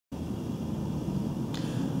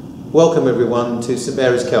Welcome everyone to St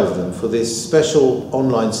Mary's Kelvedon for this special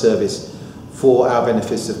online service for our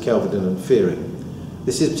benefice of Kelvedon and Feering.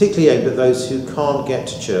 This is particularly aimed at those who can't get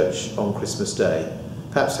to church on Christmas Day,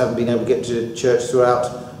 perhaps haven't been able to get to church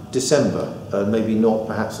throughout December, maybe not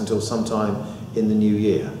perhaps until sometime in the new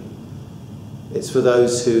year. It's for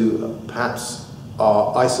those who perhaps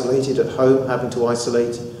are isolated at home, having to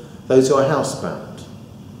isolate, those who are housebound,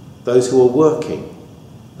 those who are working,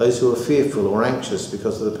 those who are fearful or anxious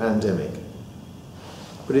because of the pandemic.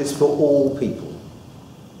 But it's for all people.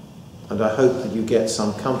 And I hope that you get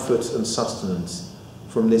some comfort and sustenance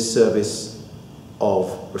from this service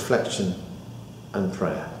of reflection and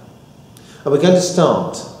prayer. And we're going to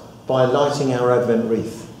start by lighting our Advent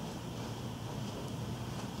wreath.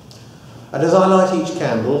 And as I light each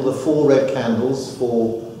candle, the 4 red candles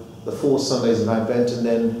for the 4 Sundays of Advent, and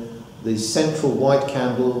then the central white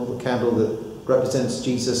candle, the candle that represents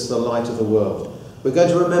Jesus, the light of the world. We're going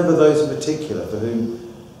to remember those in particular for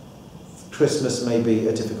whom Christmas may be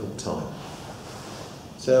a difficult time.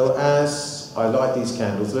 So as I light these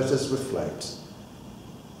candles, let us reflect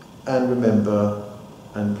and remember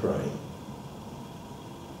and pray.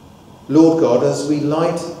 Lord God, as we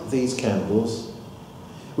light these candles,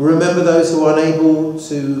 remember those who are unable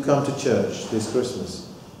to come to church this Christmas.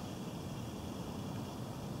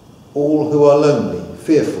 All who are lonely,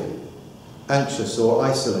 fearful, anxious or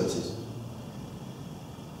isolated.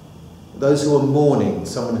 Those who are mourning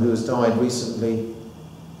someone who has died recently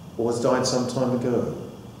or has died some time ago.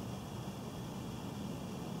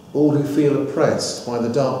 All who feel oppressed by the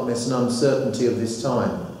darkness and uncertainty of this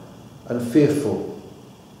time and fearful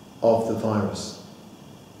of the virus.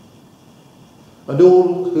 And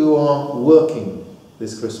all who are working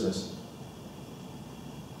this Christmas.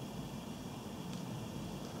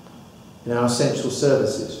 In our essential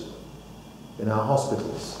services, in our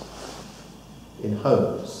hospitals, in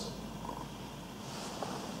homes.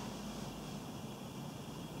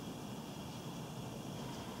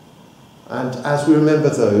 And as we remember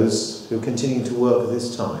those who are continuing to work at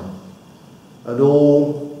this time, and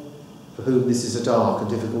all for whom this is a dark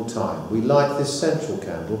and difficult time, we light this central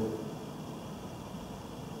candle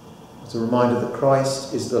as a reminder that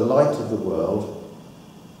Christ is the light of the world,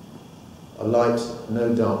 a light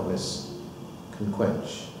no darkness can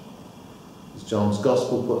quench. As John's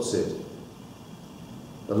Gospel puts it,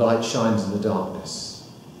 the light shines in the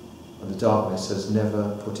darkness, and the darkness has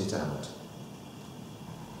never put it out.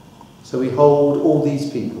 So we hold all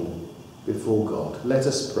these people before God. Let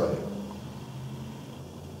us pray.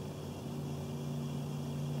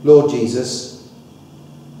 Lord Jesus,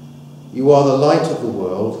 you are the light of the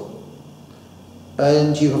world,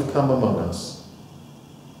 and you have come among us.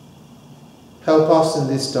 Help us in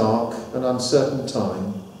this dark and uncertain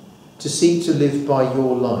time to seek to live by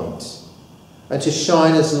your light and to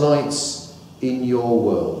shine as lights in your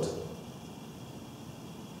world.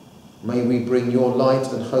 May we bring your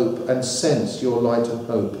light and hope and sense your light and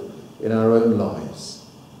hope in our own lives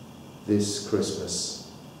this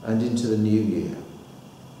Christmas and into the new year.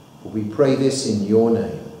 For we pray this in your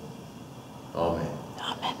name. Amen.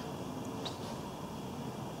 Amen.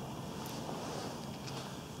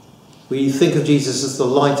 We think of Jesus as the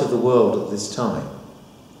light of the world at this time.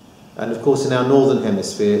 And of course in our northern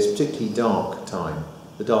hemisphere it's a particularly dark time,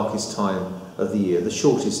 the darkest time of the year, the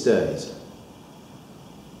shortest days.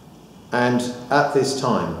 And at this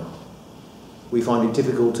time we find it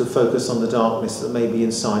difficult to focus on the darkness that may be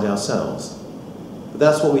inside ourselves. But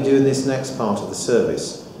that's what we do in this next part of the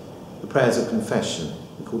service, the prayers of confession.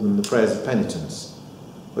 We call them the prayers of penitence,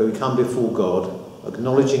 where we come before God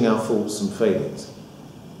acknowledging our faults and failings,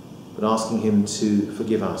 but asking him to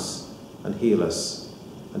forgive us and heal us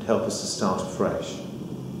and help us to start afresh.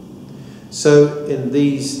 So in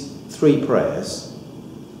these 3 prayers,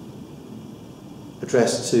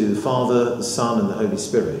 addressed to the Father, the Son and the Holy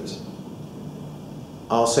Spirit,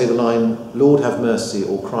 I'll say the line, Lord have mercy,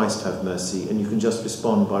 or Christ have mercy, and you can just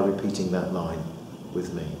respond by repeating that line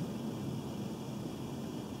with me.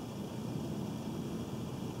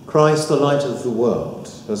 Christ, the light of the world,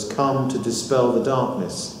 has come to dispel the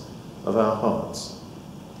darkness of our hearts.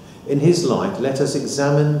 In his light, let us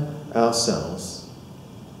examine ourselves,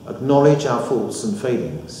 acknowledge our faults and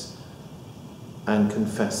failings, and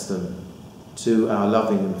confess them to our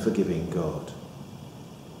loving and forgiving God.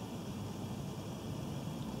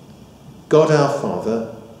 God our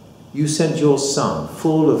Father, you sent your Son,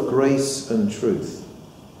 full of grace and truth.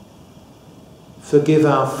 Forgive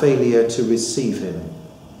our failure to receive him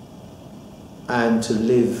and to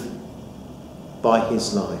live by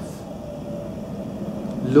his life.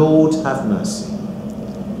 Lord, have mercy.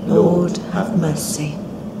 Lord, have mercy.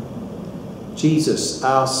 Jesus,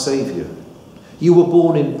 our Saviour, you were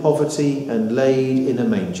born in poverty and laid in a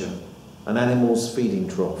manger, an animal's feeding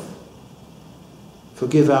trough.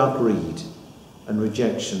 Forgive our greed and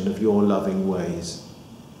rejection of your loving ways.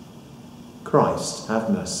 Christ, have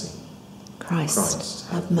mercy. Christ,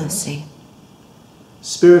 have mercy.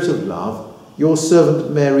 Spirit of love, your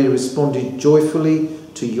servant Mary responded joyfully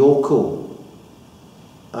to your call,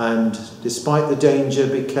 and despite the danger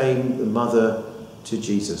became the mother to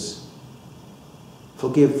Jesus.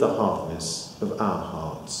 Forgive the hardness of our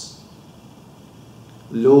hearts.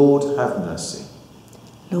 Lord, have mercy.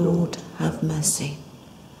 Lord, have mercy.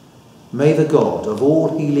 May the God of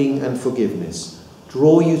all healing and forgiveness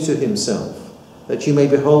draw you to himself, that you may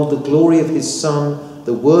behold the glory of his Son,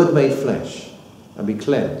 the Word made flesh, and be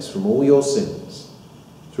cleansed from all your sins,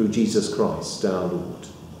 through Jesus Christ our Lord.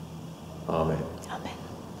 Amen. Amen.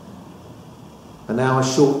 And now a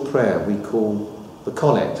short prayer we call the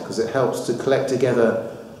Collect, because it helps to collect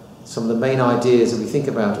together some of the main ideas that we think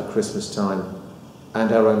about at Christmas time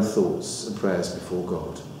and our own thoughts and prayers before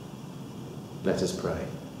God. Let us pray.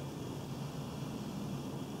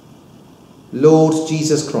 Lord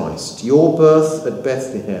Jesus Christ, your birth at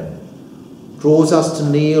Bethlehem draws us to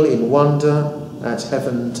kneel in wonder at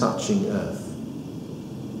heaven touching earth.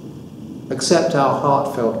 Accept our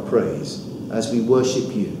heartfelt praise as we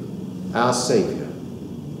worship you, our Saviour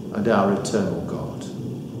and our eternal God.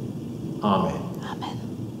 Amen. Amen.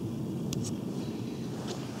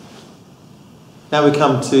 Now we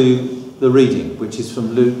come to the reading, which is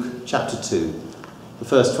from Luke chapter 2, the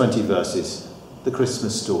first 20 verses, the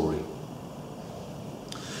Christmas story.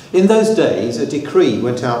 In those days, a decree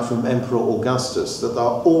went out from Emperor Augustus that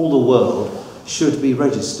all the world should be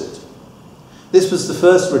registered. This was the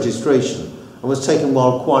first registration and was taken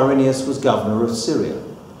while Quirinius was governor of Syria.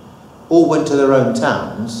 All went to their own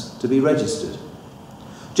towns to be registered.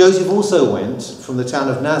 Joseph also went from the town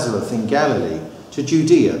of Nazareth in Galilee to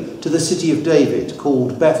Judea, to the city of David,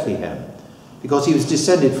 called Bethlehem, because he was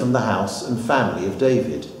descended from the house and family of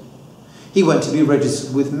David. He went to be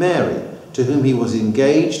registered with Mary, to whom he was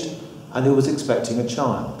engaged and who was expecting a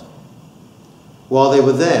child. While they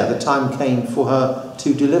were there, the time came for her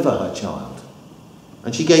to deliver her child.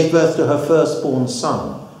 And she gave birth to her firstborn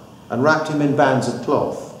son, and wrapped him in bands of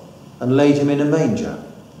cloth, and laid him in a manger,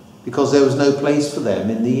 because there was no place for them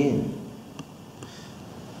in the inn.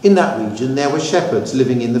 In that region there were shepherds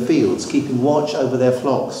living in the fields, keeping watch over their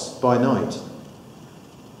flocks by night.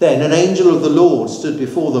 Then an angel of the Lord stood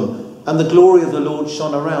before them, and the glory of the Lord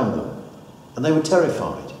shone around them, and they were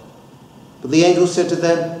terrified. But the angel said to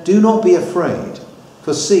them, "Do not be afraid,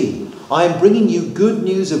 for see, I am bringing you good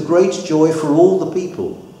news of great joy for all the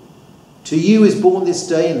people. To you is born this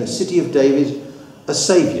day in the city of David a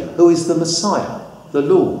Saviour, who is the Messiah, the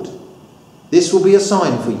Lord. This will be a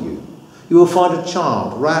sign for you. You will find a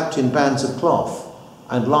child wrapped in bands of cloth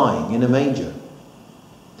and lying in a manger."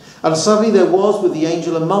 And suddenly there was with the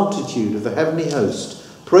angel a multitude of the heavenly host,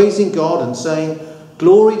 praising God and saying,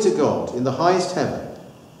 "Glory to God in the highest heaven,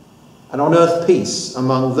 and on earth peace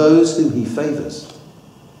among those whom he favours."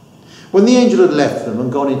 When the angel had left them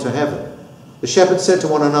and gone into heaven, the shepherds said to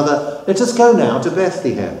one another, "Let us go now to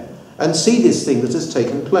Bethlehem and see this thing that has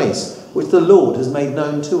taken place, which the Lord has made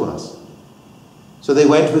known to us." So they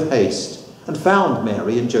went with haste and found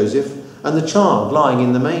Mary and Joseph and the child lying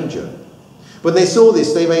in the manger. When they saw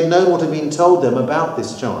this, they made known what had been told them about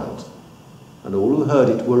this child. And all who heard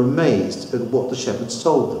it were amazed at what the shepherds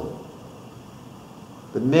told them.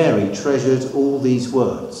 But Mary treasured all these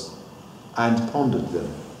words and pondered them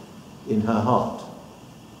in her heart.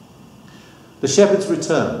 The shepherds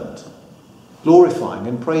returned, glorifying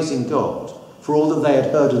and praising God for all that they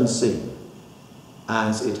had heard and seen,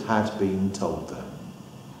 as it had been told them.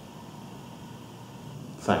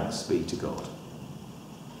 Thanks be to God.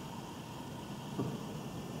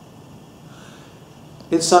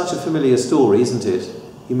 It's such a familiar story, isn't it?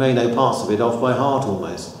 You may know parts of it off by heart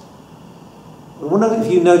almost. I wonder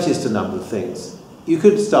if you noticed a number of things. You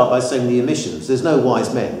could start by saying the omissions. There's no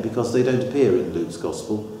wise men because they don't appear in Luke's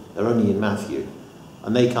Gospel. They're only in Matthew.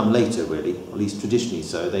 And they come later, really, or at least traditionally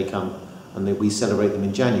so. They come and we celebrate them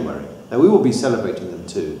in January. Now, we will be celebrating them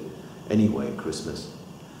too, anyway, at Christmas.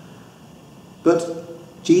 But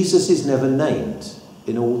Jesus is never named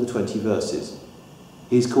in all the 20 verses.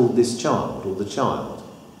 He's called this child, or the child.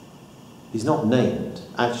 He's not named,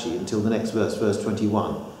 actually, until the next verse, verse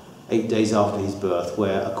 21, 8 days after his birth,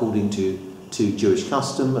 where, according to Jewish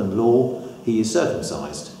custom and law, he is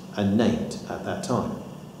circumcised and named at that time.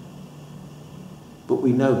 But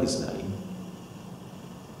we know his name,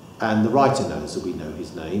 and the writer knows that we know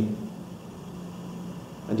his name,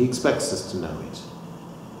 and he expects us to know it.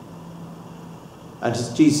 And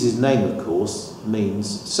Jesus' name, of course, means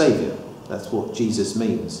Saviour. That's what Jesus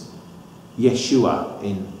means. Yeshua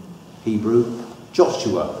in Hebrew,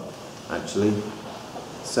 Joshua, actually.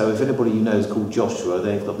 So if anybody you know is called Joshua,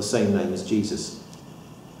 they've got the same name as Jesus.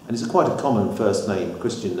 And it's quite a common first name,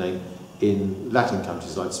 Christian name, in Latin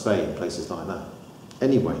countries like Spain, places like that.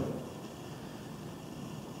 Anyway.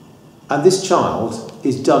 And this child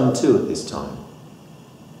is done too at this time.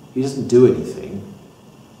 He doesn't do anything.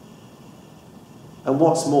 And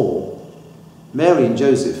what's more, Mary and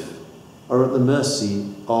Joseph are at the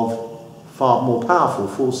mercy of far more powerful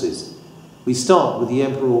forces. We start with the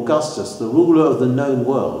Emperor Augustus, the ruler of the known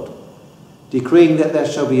world, decreeing that there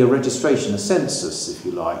shall be a registration, a census, if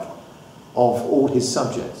you like, of all his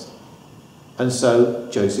subjects. And so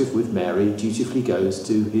Joseph, with Mary, dutifully goes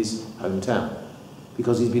to his hometown,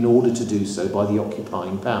 because he's been ordered to do so by the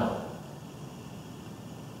occupying power.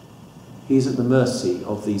 He is at the mercy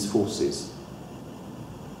of these forces.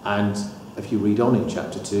 And if you read on in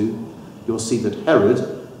chapter 2, you'll see that Herod,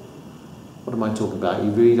 what am I talking about? You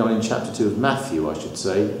read on in chapter 2 of Matthew, I should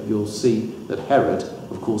say, you'll see that Herod,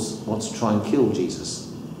 of course, wants to try and kill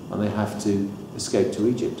Jesus, and they have to escape to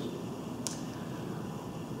Egypt.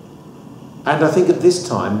 And I think at this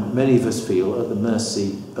time, many of us feel at the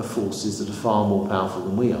mercy of forces that are far more powerful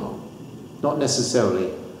than we are. Not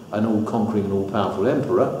necessarily an all-conquering and all-powerful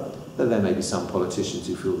emperor, though there may be some politicians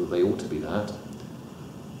who feel that they ought to be that,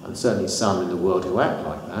 and certainly some in the world who act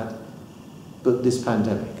like that, but this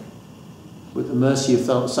pandemic, with the mercy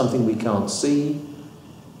of something we can't see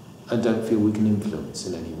and don't feel we can influence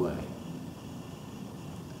in any way.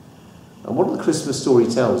 And what the Christmas story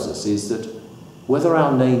tells us is that whether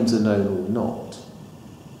our names are known or not,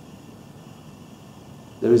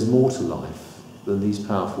 there is more to life than these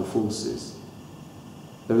powerful forces.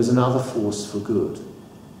 There is another force for good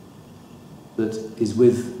that is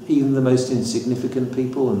with even the most insignificant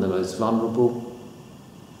people and the most vulnerable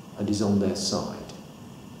and is on their side.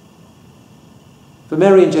 For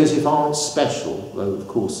Mary and Joseph aren't special, though of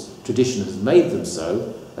course tradition has made them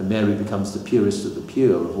so, and Mary becomes the purest of the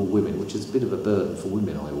pure of all women, which is a bit of a burden for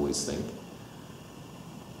women, I always think.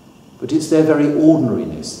 But it's their very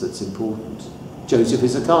ordinariness that's important. Joseph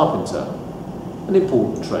is a carpenter, an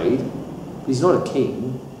important trade, but he's not a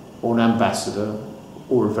king or an ambassador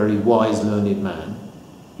or a very wise, learned man.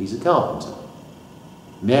 He's a carpenter.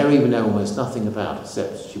 Mary we know almost nothing about,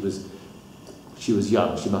 except she was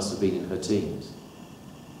young. She must have been in her teens.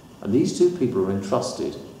 And these two people are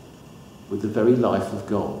entrusted with the very life of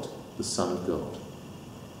God, the Son of God.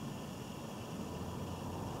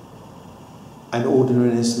 And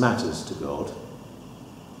ordinariness matters to God.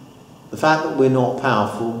 The fact that we're not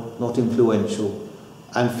powerful, not influential,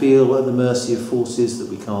 and feel at the mercy of forces that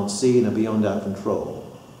we can't see and are beyond our control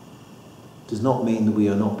does not mean that we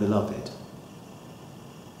are not beloved,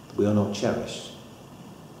 that we are not cherished,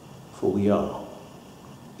 for we are.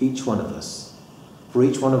 Each one of us. For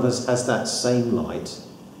each one of us has that same light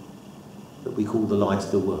that we call the light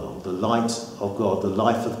of the world. The light of God, the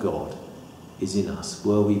life of God is in us,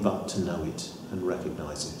 were we but to know it and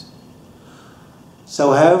recognise it.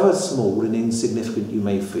 So however small and insignificant you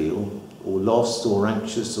may feel, or lost or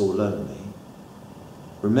anxious or lonely,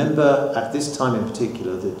 remember at this time in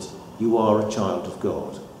particular that you are a child of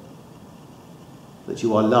God, that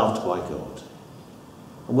you are loved by God.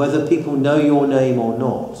 And whether people know your name or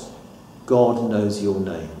not, God knows your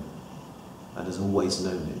name and has always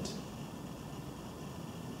known it.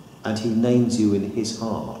 And he names you in his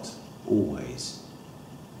heart, always.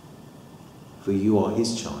 For you are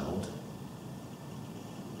his child.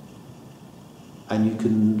 And you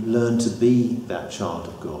can learn to be that child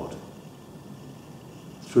of God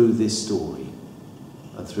through this story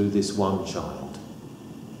and through this one child.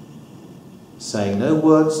 Saying no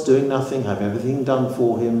words, doing nothing, have everything done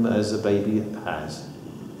for him as a baby has,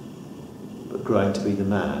 but growing to be the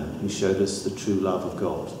man who showed us the true love of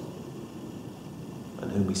God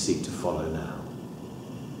and whom we seek to follow now.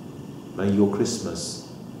 May your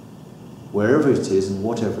Christmas, wherever it is and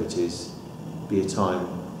whatever it is, be a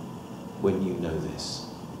time when you know this.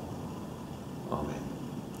 Amen.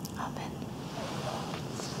 Amen.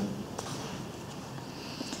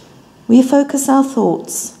 We focus our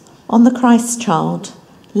thoughts on the Christ child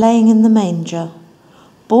laying in the manger,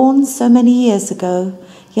 born so many years ago,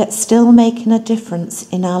 yet still making a difference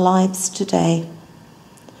in our lives today.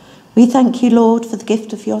 We thank you, Lord, for the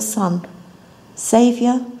gift of your Son,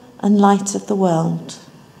 Saviour and light of the world.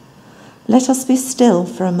 Let us be still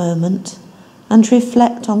for a moment and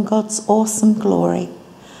reflect on God's awesome glory,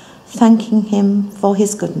 thanking him for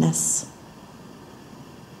his goodness.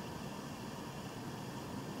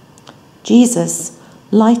 Jesus,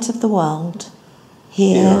 light of the world,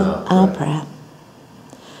 hear our prayer.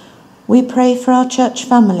 We pray for our church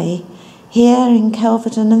family here in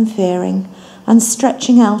Kelvedon and Feering and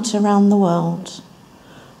stretching out around the world.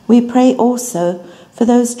 We pray also for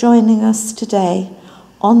those joining us today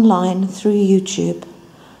online through YouTube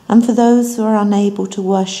and for those who are unable to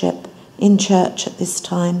worship in church at this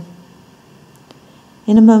time.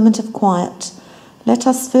 In a moment of quiet, let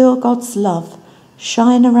us feel God's love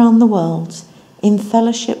shine around the world in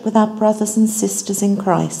fellowship with our brothers and sisters in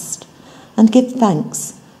Christ and give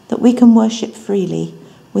thanks that we can worship freely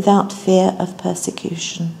without fear of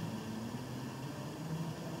persecution.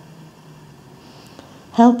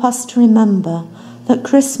 Help us to remember that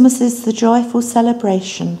Christmas is the joyful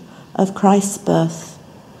celebration of Christ's birth.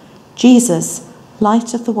 Jesus,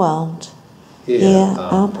 light of the world, hear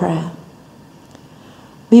our prayer.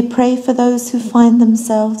 We pray for those who find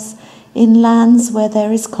themselves in lands where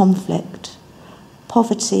there is conflict,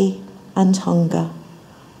 poverty and hunger,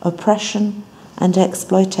 oppression and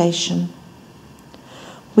exploitation.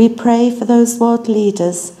 We pray for those world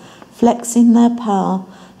leaders flexing their power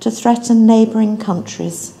to threaten neighbouring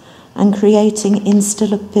countries and creating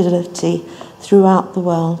instability throughout the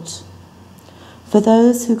world. For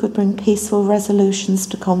those who could bring peaceful resolutions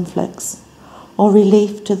to conflicts or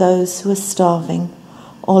relief to those who are starving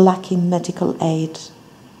or lacking medical aid.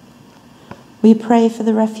 We pray for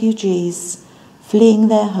the refugees fleeing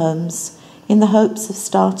their homes in the hopes of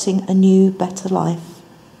starting a new, better life.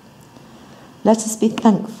 Let us be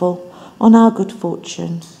thankful on our good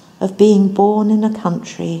fortune of being born in a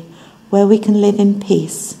country where we can live in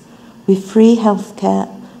peace with free healthcare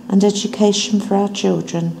and education for our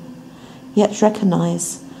children, yet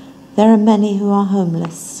recognise there are many who are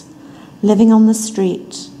homeless, living on the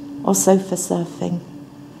street or sofa surfing,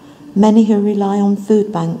 many who rely on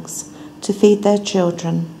food banks to feed their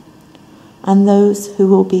children, and those who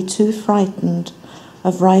will be too frightened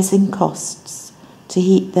of rising costs to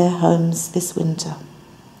heat their homes this winter.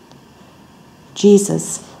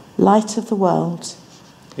 Jesus, light of the world,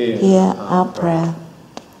 hear our prayer.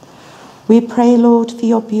 We pray, Lord, for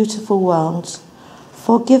your beautiful world.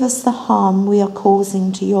 Forgive us the harm we are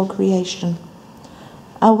causing to your creation,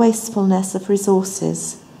 our wastefulness of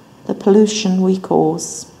resources, the pollution we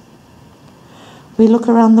cause. We look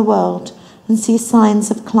around the world and see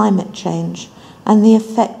signs of climate change and the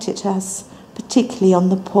effect it has, particularly on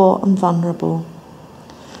the poor and vulnerable.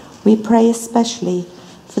 We pray especially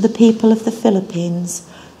for the people of the Philippines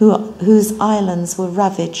whose islands were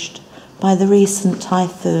ravaged by the recent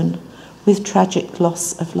typhoon with tragic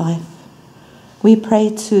loss of life. We pray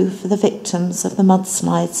too for the victims of the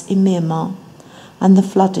mudslides in Myanmar and the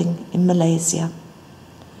flooding in Malaysia.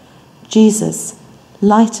 Jesus,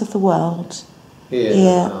 light of the world,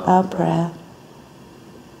 hear our prayer.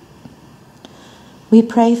 We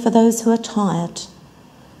pray for those who are tired,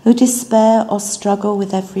 who despair or struggle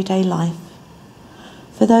with everyday life,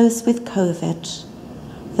 for those with COVID,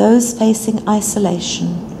 those facing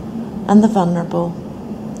isolation and the vulnerable,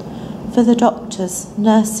 for the doctors,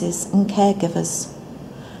 nurses and caregivers,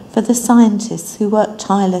 for the scientists who work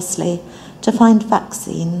tirelessly to find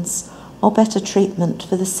vaccines or better treatment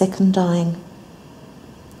for the sick and dying.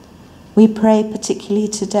 We pray particularly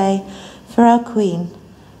today for our Queen,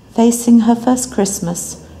 facing her first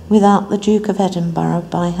Christmas without the Duke of Edinburgh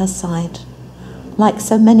by her side, like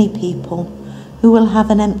so many people who will have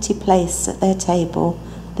an empty place at their table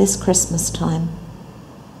this Christmas time.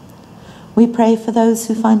 We pray for those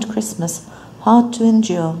who find Christmas hard to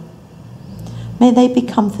endure. May they be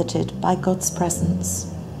comforted by God's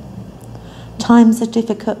presence. Times are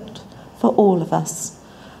difficult for all of us.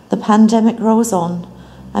 The pandemic rolls on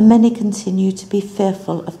and many continue to be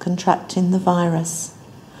fearful of contracting the virus.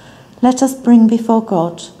 Let us bring before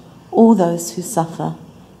God all those who suffer,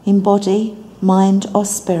 in body, mind or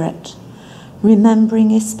spirit,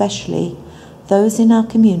 remembering especially those in our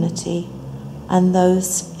community and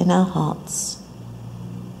those in our hearts.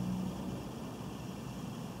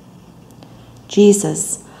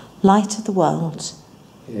 Jesus, light of the world,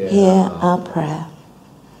 hear our prayer.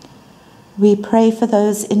 We pray for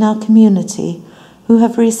those in our community who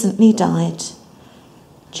have recently died: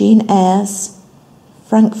 Jean Ayres,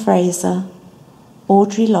 Frank Fraser,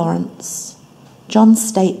 Audrey Lawrence, John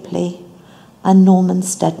Stapley and Norman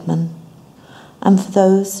Stedman, and for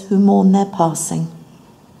those who mourn their passing.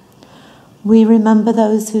 We remember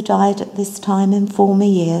those who died at this time in former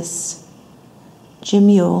years: Jim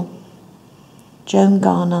Ewell, Joan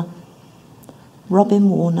Garner, Robin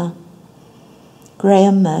Warner,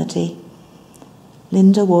 Graham Murdy,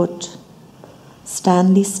 Linda Wood,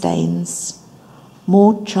 Stanley Staines,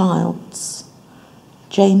 Maud Childs,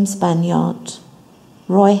 James Banyard,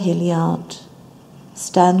 Roy Hilliard,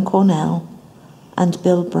 Stan Cornell, and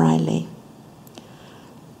Bill Briley.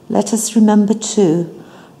 Let us remember too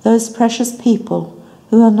those precious people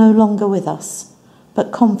who are no longer with us,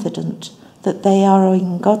 but confident that they are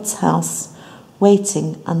in God's house,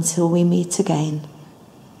 waiting until we meet again.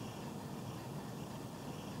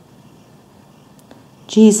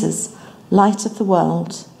 Jesus, light of the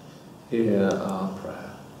world, hear our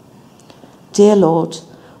prayer. Dear Lord,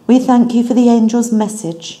 we thank you for the angel's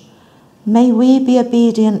message. May we be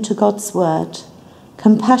obedient to God's word,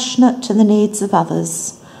 compassionate to the needs of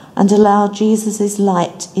others, and allow Jesus'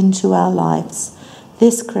 light into our lives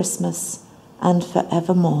this Christmas and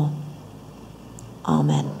forevermore.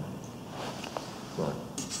 Amen. Right.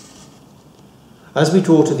 As we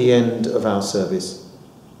draw to the end of our service,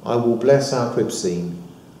 I will bless our crib scene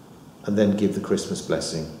and then give the Christmas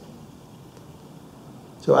blessing.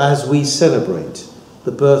 So as we celebrate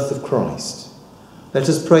the birth of Christ, let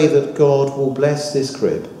us pray that God will bless this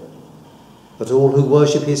crib, that all who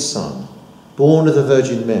worship his Son, born of the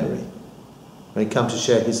Virgin Mary, may come to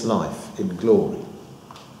share his life in glory.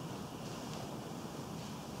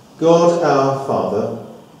 God our Father,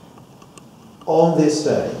 on this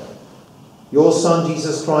day, your Son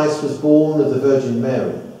Jesus Christ was born of the Virgin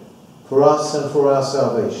Mary, for us and for our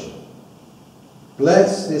salvation.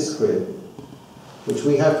 Bless this crib, which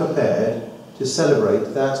we have prepared to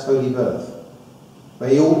celebrate that holy birth.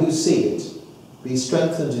 May all who see it be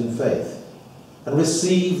strengthened in faith and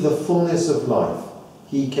receive the fullness of life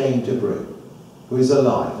he came to bring, who is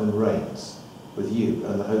alive and reigns with you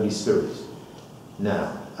and the Holy Spirit,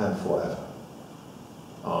 now and forever.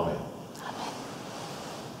 Amen.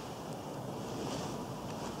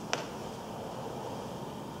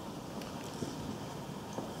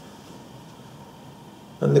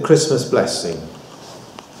 And the Christmas blessing.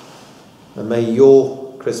 And may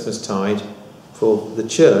your Christmas tide, for the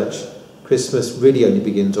church, Christmas really only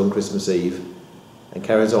begins on Christmas Eve and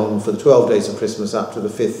carries on for the 12 days of Christmas up to the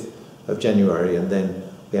 5th of January. And then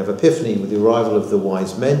we have Epiphany with the arrival of the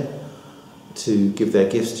wise men to give their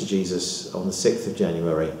gifts to Jesus on the 6th of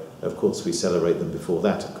January. Of course, we celebrate them before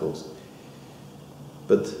that, of course.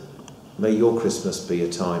 But may your Christmas be a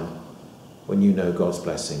time when you know God's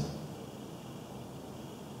blessing.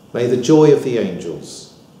 May the joy of the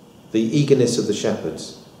angels, the eagerness of the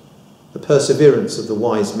shepherds, the perseverance of the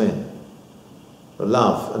wise men, the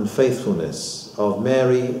love and faithfulness of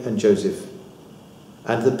Mary and Joseph,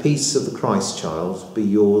 and the peace of the Christ child be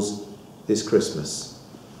yours this Christmas.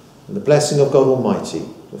 And the blessing of God Almighty,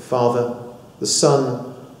 the Father, the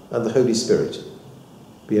Son, and the Holy Spirit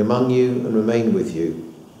be among you and remain with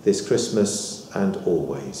you this Christmas and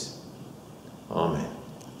always. Amen.